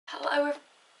Hello.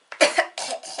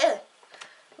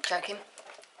 Joking.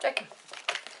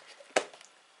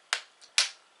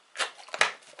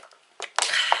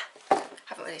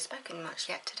 Haven't really spoken much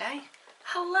yet today.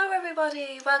 Hello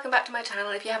everybody, welcome back to my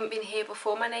channel. If you haven't been here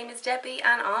before, my name is Debbie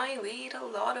and I read a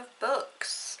lot of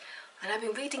books. And I've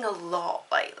been reading a lot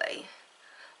lately.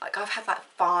 Like I've had like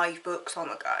 5 books on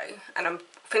the go and I'm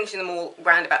finishing them all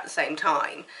round about the same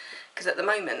time. Because at the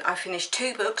moment I've finished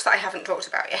 2 books that I haven't talked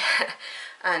about yet.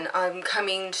 And I'm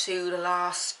coming to the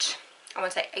last, I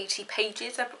want to say 80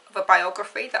 pages of a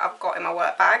biography that I've got in my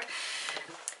work bag.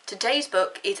 Today's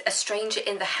book is A Stranger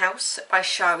in the House by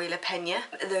Shari Lapena.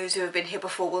 Those who have been here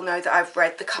before will know that I've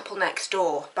read The Couple Next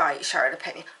Door by Shari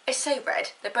Lapena. I say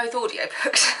read, they're both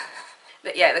audiobooks.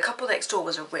 But yeah, The Couple Next Door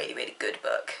was a really, really good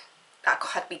book. That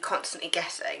had me constantly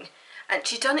guessing. And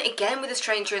she's done it again with A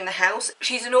Stranger in the House.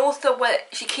 She's an author where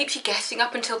she keeps you guessing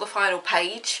up until the final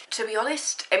page. To be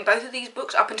honest, in both of these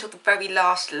books, up until the very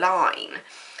last line,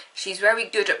 she's very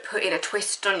good at putting a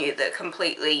twist on you that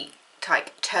completely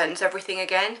turns everything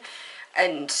again.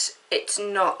 And it's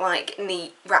not like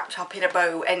neat wrapped up in a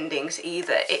bow endings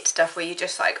either. It's stuff where you're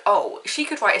just like, oh, she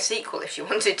could write a sequel if she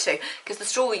wanted to, because the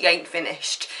story ain't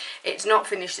finished. It's not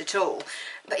finished at all.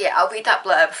 But yeah, I'll read that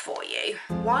blurb for you.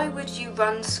 Why would you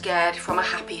run scared from a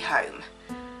happy home?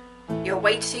 You're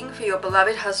waiting for your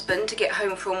beloved husband to get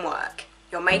home from work.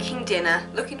 You're making dinner,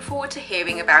 looking forward to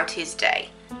hearing about his day.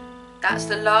 That's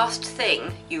the last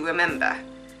thing you remember.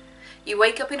 You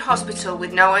wake up in hospital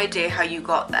with no idea how you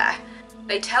got there.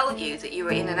 They tell you that you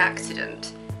were in an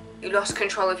accident. You lost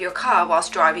control of your car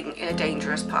whilst driving in a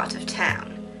dangerous part of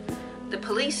town. The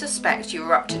police suspect you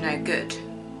were up to no good,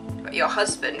 but your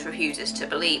husband refuses to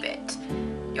believe it.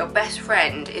 Your best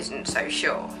friend isn't so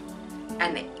sure,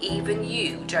 and even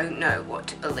you don't know what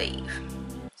to believe.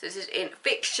 So this is in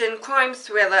fiction, crime,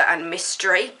 thriller and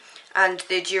mystery, and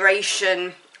the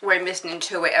duration when listening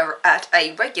to it at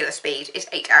a regular speed is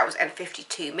 8 hours and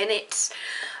 52 minutes.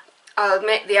 I'll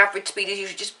admit the average speed is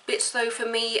usually just a bit slow for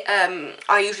me.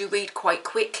 I usually read quite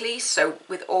quickly, so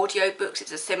with audiobooks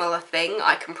it's a similar thing.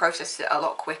 I can process it a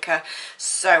lot quicker.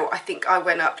 So I think I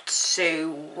went up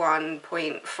to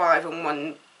 1.5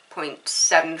 and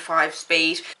 1.75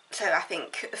 speed. So I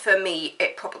think for me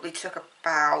it probably took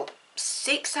about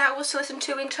 6 hours to listen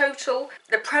to in total.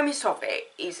 The premise of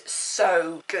it is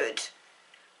so good.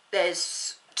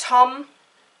 There's Tom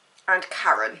and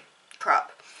Karen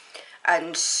Prupp,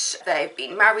 and they've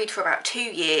been married for about 2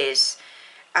 years,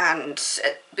 and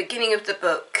at the beginning of the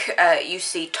book you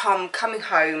see Tom coming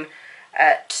home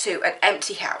to an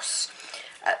empty house.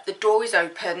 The door is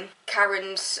open,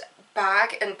 Karen's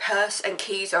bag and purse and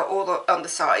keys are all on the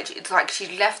side. It's like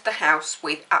she left the house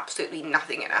with absolutely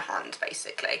nothing in her hand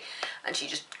basically, and she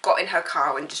just got in her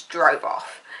car and just drove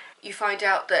off. You find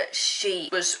out that she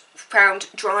was found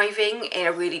driving in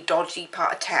a really dodgy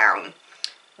part of town,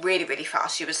 really, really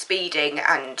fast. She was speeding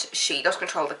and she lost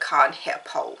control of the car and hit a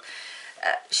pole.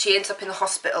 She ends up in the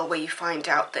hospital where you find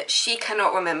out that she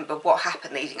cannot remember what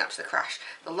happened leading up to the crash.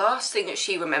 The last thing that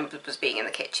she remembered was being in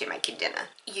the kitchen making dinner.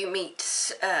 You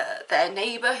meet their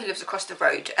neighbour who lives across the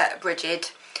road,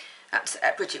 Bridget. That's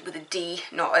Bridget with a D,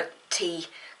 not a T.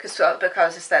 Because I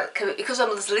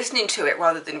was listening to it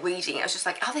rather than reading it, I was just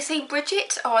like, are they saying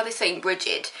Bridget or are they saying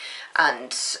Bridget?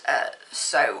 And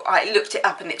so I looked it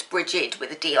up and it's Bridget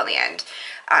with a D on the end.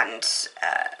 And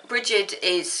Bridget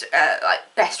is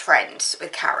like best friends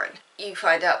with Karen. You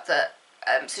find out that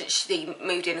since she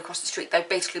moved in across the street, they've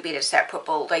basically been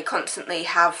inseparable. They constantly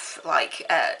have like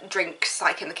drinks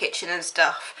like in the kitchen and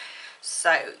stuff.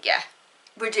 So yeah,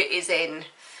 Bridget is in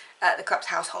the Crupp's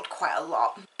household quite a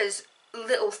lot. As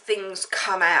little things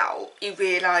come out, you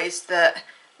realise that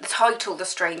the title, The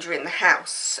Stranger in the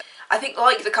House, I think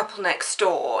like The Couple Next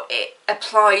Door, it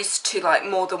applies to like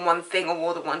more than one thing or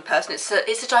more than one person.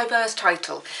 It's a diverse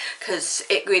title because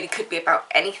it really could be about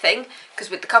anything, because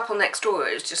with The Couple Next Door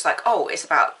it's just like, oh, it's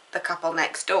about the couple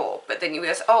next door, but then you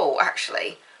realise, oh,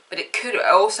 actually, but it could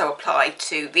also apply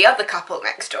to the other couple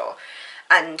next door.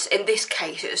 And in this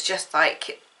case it was just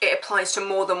like it applies to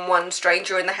more than one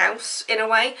stranger in the house in a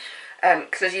way.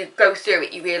 Because as you go through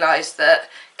it you realise that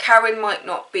Karen might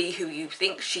not be who you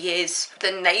think she is,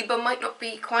 the neighbour might not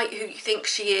be quite who you think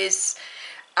she is,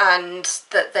 and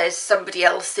that there's somebody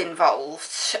else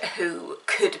involved who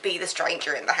could be the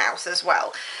stranger in the house as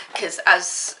well. Because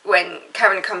as when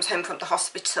Karen comes home from the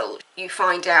hospital, you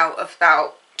find out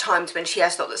about times when she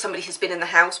has thought that somebody has been in the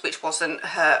house which wasn't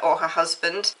her or her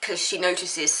husband, because she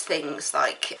notices things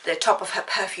like the top of her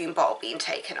perfume bottle being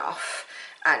taken off,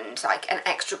 and like an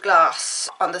extra glass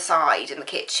on the side in the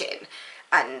kitchen,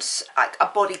 and like a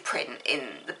body print in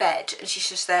the bed, and she's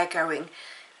just there going,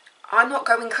 I'm not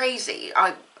going crazy.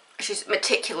 She's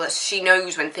meticulous. She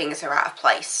knows when things are out of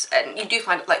place, and you do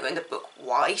find out later in the book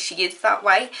why she is that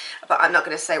way, but I'm not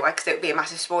going to say why because it would be a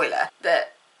massive spoiler.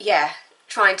 But yeah,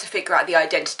 trying to figure out the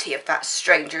identity of that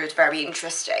stranger is very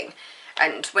interesting.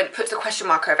 And when it puts a question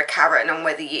mark over Karen on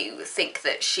whether you think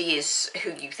that she is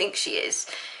who you think she is,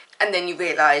 and then you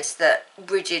realise that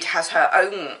Bridget has her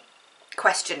own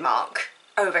question mark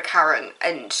over Karen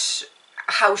and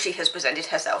how she has presented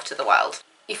herself to the world.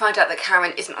 You find out that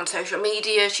Karen isn't on social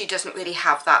media. She doesn't really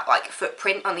have that like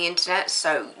footprint on the internet,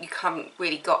 so you haven't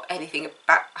really got anything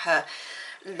about her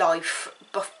life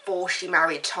before she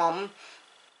married Tom.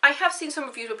 I have seen some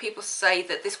reviews where people say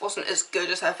that this wasn't as good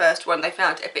as her first one. They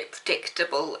found it a bit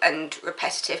predictable and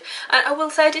repetitive. And I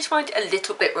will say I did find it a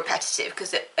little bit repetitive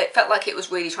because it felt like it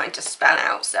was really trying to spell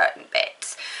out certain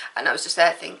bits. And I was just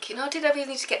there thinking, oh, did I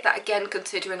really need to get that again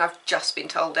considering I've just been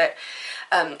told it?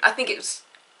 I think it was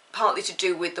partly to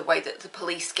do with the way that the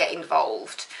police get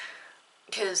involved,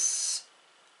 because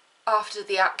after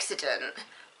the accident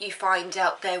you find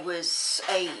out there was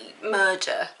a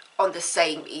murder on the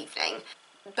same evening,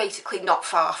 basically not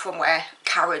far from where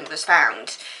Karen was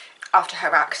found after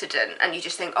her accident, and you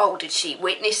just think, oh, did she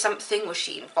witness something? Was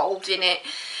she involved in it?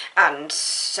 And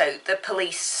so the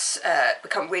police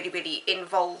become really, really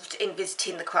involved in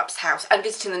visiting the corrupt's house and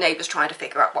visiting the neighbours trying to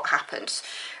figure out what happened.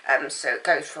 So it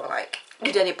goes for like,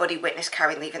 did anybody witness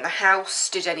Karen leaving the house?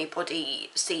 Did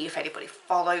anybody see if anybody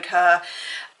followed her?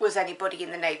 Was anybody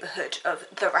in the neighbourhood of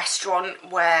the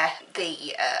restaurant where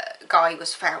the guy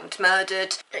was found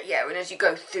murdered? But yeah, and as you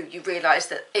go through you realise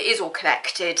that it is all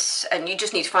connected and you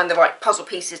just need to find the right puzzle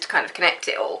pieces to kind of connect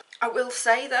it all. I will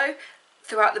say though,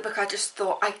 throughout the book I just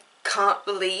thought, I can't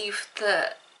believe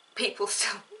that people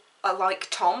still are like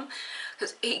Tom,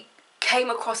 because he came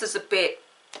across as a bit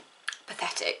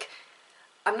pathetic.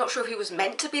 I'm not sure if he was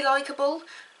meant to be likeable,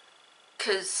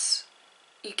 because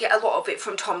you get a lot of it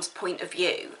from Tom's point of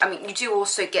view. I mean, you do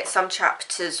also get some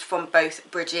chapters from both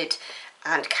Bridget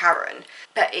and Karen,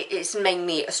 but it is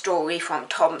mainly a story from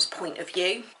Tom's point of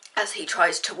view as he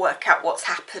tries to work out what's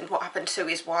happened, what happened to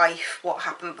his wife, what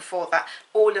happened before that.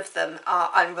 All of them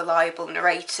are unreliable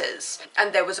narrators,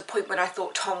 and there was a point when I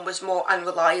thought Tom was more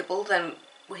unreliable than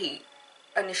he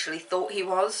initially thought he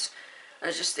was. I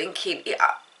was just thinking, yeah,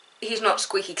 he's not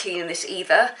squeaky clean in this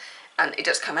either, and it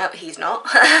does come out he's not,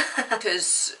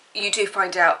 because you do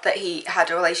find out that he had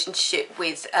a relationship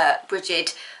with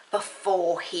Bridget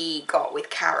before he got with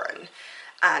Karen,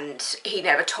 and he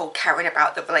never told Karen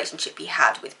about the relationship he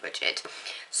had with Bridget.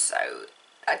 So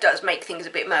that does make things a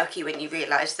bit murky when you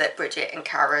realise that Bridget and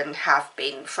Karen have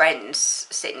been friends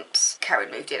since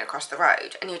Karen moved in across the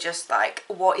road, and you're just like,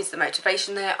 what is the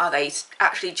motivation there? Are they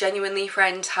actually genuinely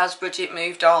friends? Has Bridget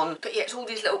moved on? But yeah, it's all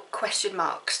these little question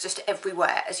marks just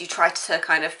everywhere as you try to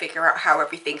kind of figure out how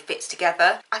everything fits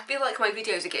together. I feel like my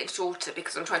videos are getting shorter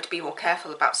because I'm trying to be more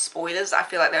careful about spoilers. I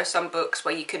feel like there are some books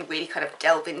where you can really kind of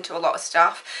delve into a lot of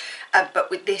stuff,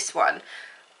 but with this one,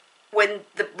 when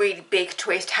the really big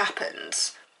twist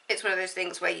happens, it's one of those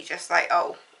things where you're just like,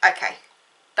 oh, okay,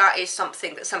 that is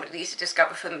something that somebody needs to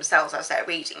discover for themselves as they're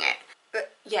reading it.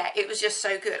 But yeah, it was just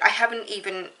so good. I haven't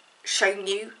even shown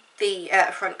you the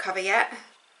front cover yet.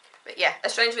 But yeah, A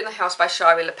Stranger in the House by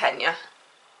Shari Lapena.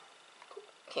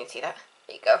 Can you see that?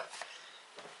 There you go.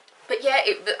 But yeah,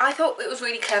 I thought it was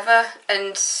really clever,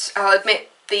 and I'll admit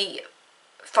the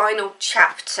final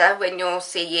chapter, when you're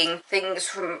seeing things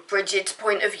from Bridget's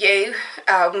point of view,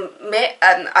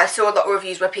 I saw a lot of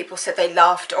reviews where people said they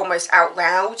laughed almost out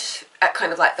loud at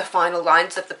kind of like the final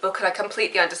lines of the book, and I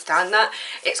completely understand that.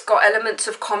 It's got elements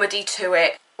of comedy to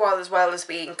it, while as well as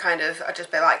being kind of, I'd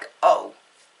just be like, oh,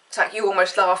 it's like you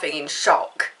almost laughing in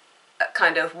shock at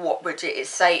kind of what Bridget is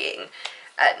saying.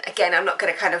 And again, I'm not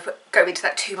going to kind of go into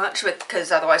that too much because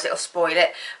otherwise it'll spoil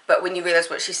it, but when you realise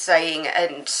what she's saying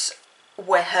and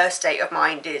where her state of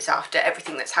mind is after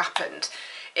everything that's happened,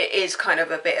 it is kind of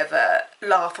a bit of a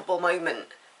laughable moment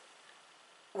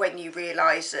when you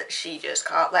realise that she just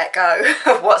can't let go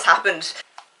of what's happened.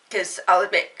 Because I'll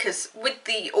admit, because with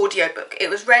the audiobook, it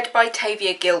was read by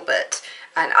Tavia Gilbert,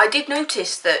 and I did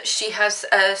notice that she has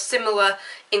similar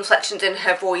inflections in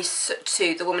her voice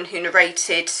to the woman who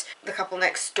narrated The Couple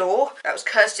Next Door. That was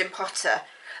Kirsten Potter.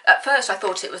 At first I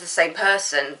thought it was the same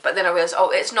person, but then I realised,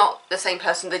 oh, it's not the same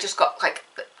person, they just got like,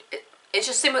 it's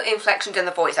just similar inflections in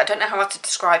the voice. I don't know how else to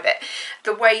describe it.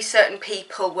 The way certain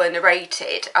people were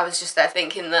narrated, I was just there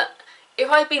thinking that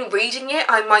if I'd been reading it,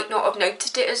 I might not have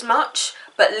noticed it as much,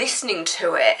 but listening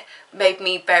to it made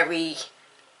me very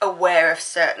aware of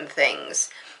certain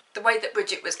things. the way that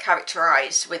Bridget was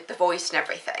characterised with the voice and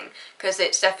everything, because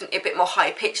it's definitely a bit more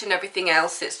high pitched and everything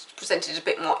else. It's presented a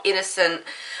bit more innocent,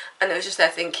 and I was just there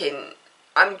thinking,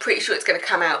 I'm pretty sure it's going to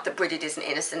come out that Bridget isn't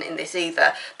innocent in this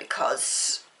either,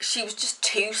 because she was just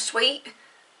too sweet.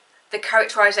 The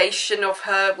characterisation of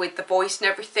her with the voice and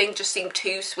everything just seemed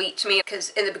too sweet to me, because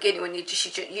in the beginning when you're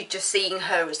just seeing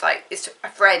her as like it's a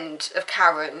friend of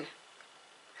Karen,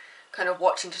 kind of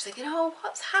watching, just thinking, oh,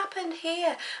 what's happened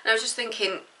here? And I was just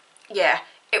thinking, yeah,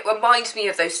 it reminds me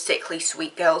of those sickly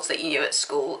sweet girls that you knew at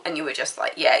school, and you were just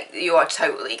like, yeah, you are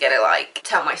totally gonna like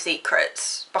tell my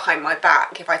secrets behind my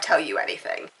back if I tell you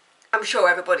anything. I'm sure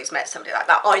everybody's met somebody like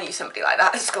that. I knew somebody like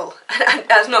that at school. And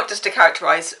that's not just to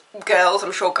characterise girls,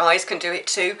 I'm sure guys can do it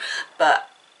too. But,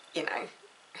 you know,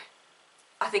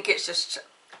 I think it's just,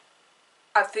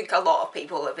 I think a lot of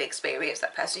people have experienced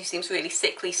that person who seems really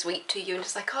sickly sweet to you and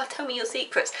just like, oh, tell me your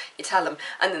secrets. You tell them,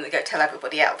 and then they go tell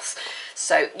everybody else.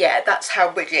 So, yeah, that's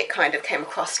how Bridget kind of came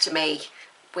across to me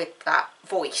with that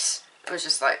voice. I was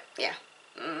just like, yeah,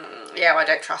 yeah, I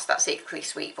don't trust that sickly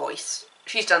sweet voice.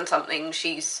 She's done something,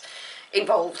 she's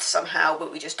involved somehow,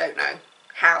 but we just don't know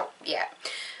how yet.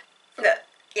 But,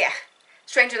 yeah,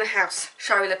 Stranger in the House,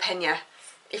 Shari Lapena.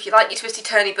 If you like your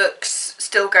twisty-turny books,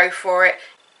 still go for it.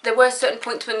 There were certain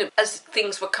points when, as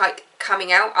things were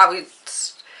coming out, I would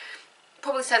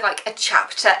probably say like a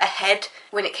chapter ahead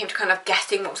when it came to kind of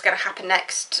guessing what was going to happen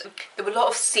next. There were a lot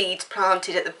of seeds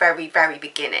planted at the very, very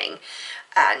beginning,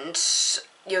 and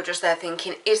you're just there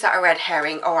thinking, is that a red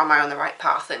herring or am I on the right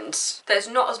path? And there's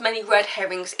not as many red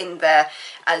herrings in there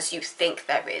as you think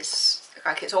there is.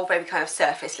 Like, it's all very kind of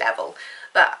surface level.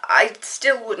 But I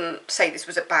still wouldn't say this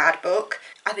was a bad book.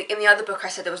 I think in the other book I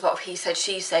said there was a lot of he said,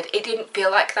 she said. It didn't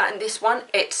feel like that in this one.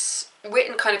 It's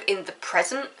written kind of in the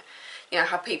present. You know,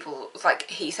 how people, like,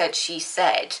 he said, she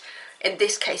said. In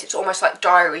this case, it's almost like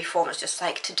diary form. It's just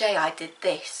like, today I did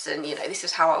this, and, you know, this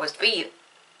is how I was feeling.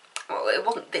 Well, it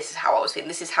wasn't this is how I was feeling,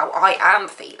 this is how I am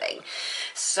feeling.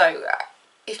 So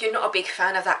if you're not a big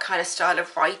fan of that kind of style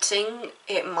of writing,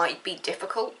 it might be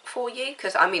difficult for you,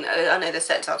 because I mean, I know there's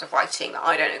certain styles of writing that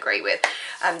I don't agree with.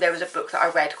 There was a book that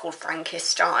I read called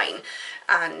Frankenstein,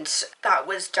 and that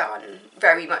was done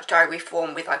very much diary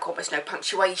form with like almost no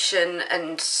punctuation,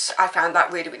 and I found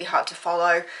that really, really hard to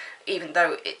follow, even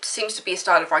though it seems to be a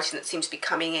style of writing that seems to be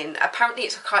coming in. Apparently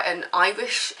it's quite an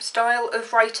Irish style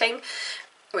of writing,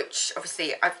 which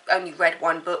obviously I've only read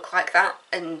one book like that,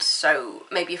 and so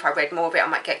maybe if I read more of it I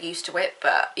might get used to it.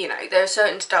 But, you know, there are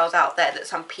certain styles out there that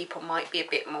some people might be a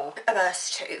bit more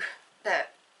averse to.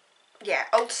 That, yeah,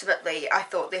 ultimately I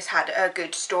thought this had a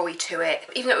good story to it.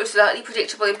 Even though it was slightly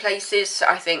predictable in places,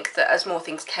 I think that as more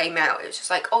things came out, it was just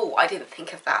like, oh, I didn't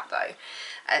think of that though.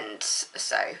 And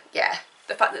so, yeah,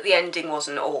 the fact that the ending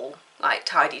wasn't all, like,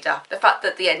 tidied up, the fact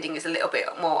that the ending is a little bit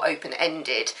more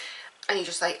open-ended, and you're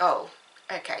just like, oh,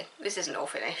 okay, this isn't all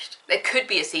finished. There could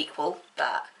be a sequel,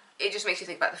 but it just makes you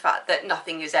think about the fact that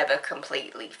nothing is ever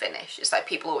completely finished. It's like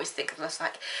people always think of this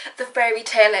like the fairy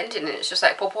tale ending, and it's just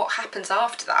like, well, what happens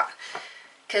after that?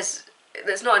 Because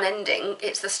there's not an ending,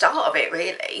 it's the start of it,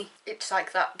 really. It's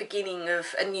like that beginning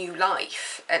of a new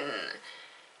life, and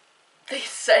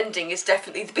this ending is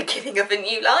definitely the beginning of a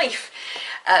new life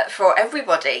for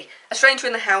everybody. A Stranger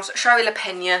in the House, Shari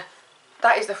Lapena.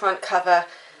 That is the front cover.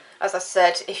 As I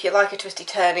said, if you like a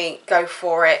twisty-turny, go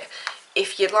for it.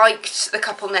 If you liked The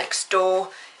Couple Next Door,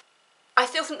 I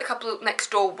still think The Couple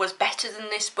Next Door was better than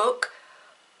this book,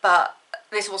 but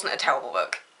this wasn't a terrible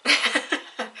book.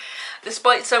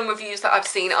 Despite some reviews that I've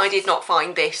seen, I did not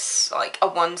find this like a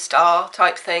 1-star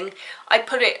type thing. I'd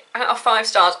put it, out of 5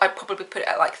 stars, I'd probably put it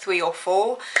at like 3 or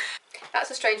 4. That's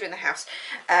A Stranger in the House.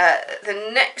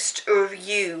 The next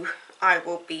review I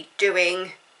will be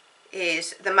doing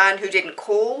is The Man Who Didn't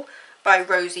Call by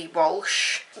Rosie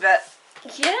Walsh. But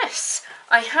yes,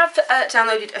 I have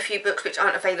downloaded a few books which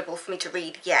aren't available for me to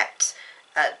read yet.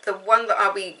 The one that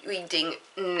I'll be reading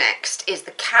next is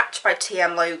The Catch by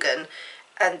T.M. Logan,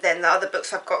 and then the other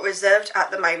books I've got reserved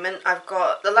at the moment, I've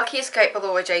got The Lucky Escape by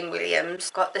Laura Jane Williams,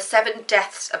 got The 7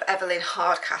 Deaths of Evelyn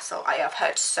Hardcastle. I have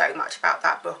heard so much about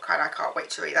that book and I can't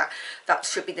wait to read that. That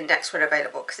should be the next one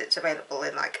available because it's available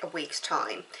in like a week's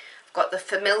time. Got The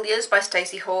Familiars by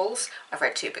Stacey Halls. I've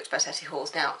read 2 books by Stacey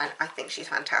Halls now and I think she's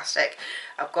fantastic.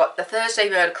 I've got The Thursday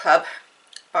Murder Club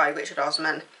by Richard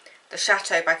Osman, The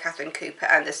Chateau by Catherine Cooper,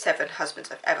 and The 7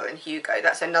 Husbands of Evelyn Hugo.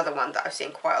 That's another one that I've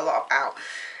seen quite a lot about,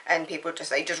 and people just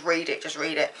say, just read it, just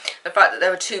read it. The fact that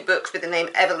there were 2 books with the name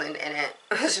Evelyn in it,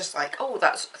 I was just like, oh,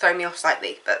 that's thrown me off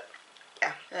slightly, but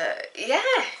yeah. Yeah.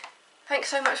 Thanks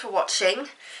so much for watching.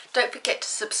 Don't forget to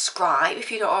subscribe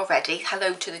if you're not already.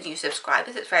 Hello to the new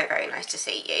subscribers. It's very, very nice to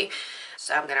see you.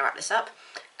 So I'm going to wrap this up.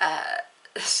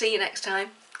 See you next time.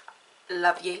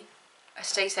 Love you.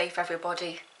 Stay safe,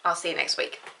 everybody. I'll see you next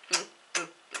week.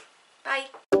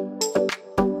 Bye.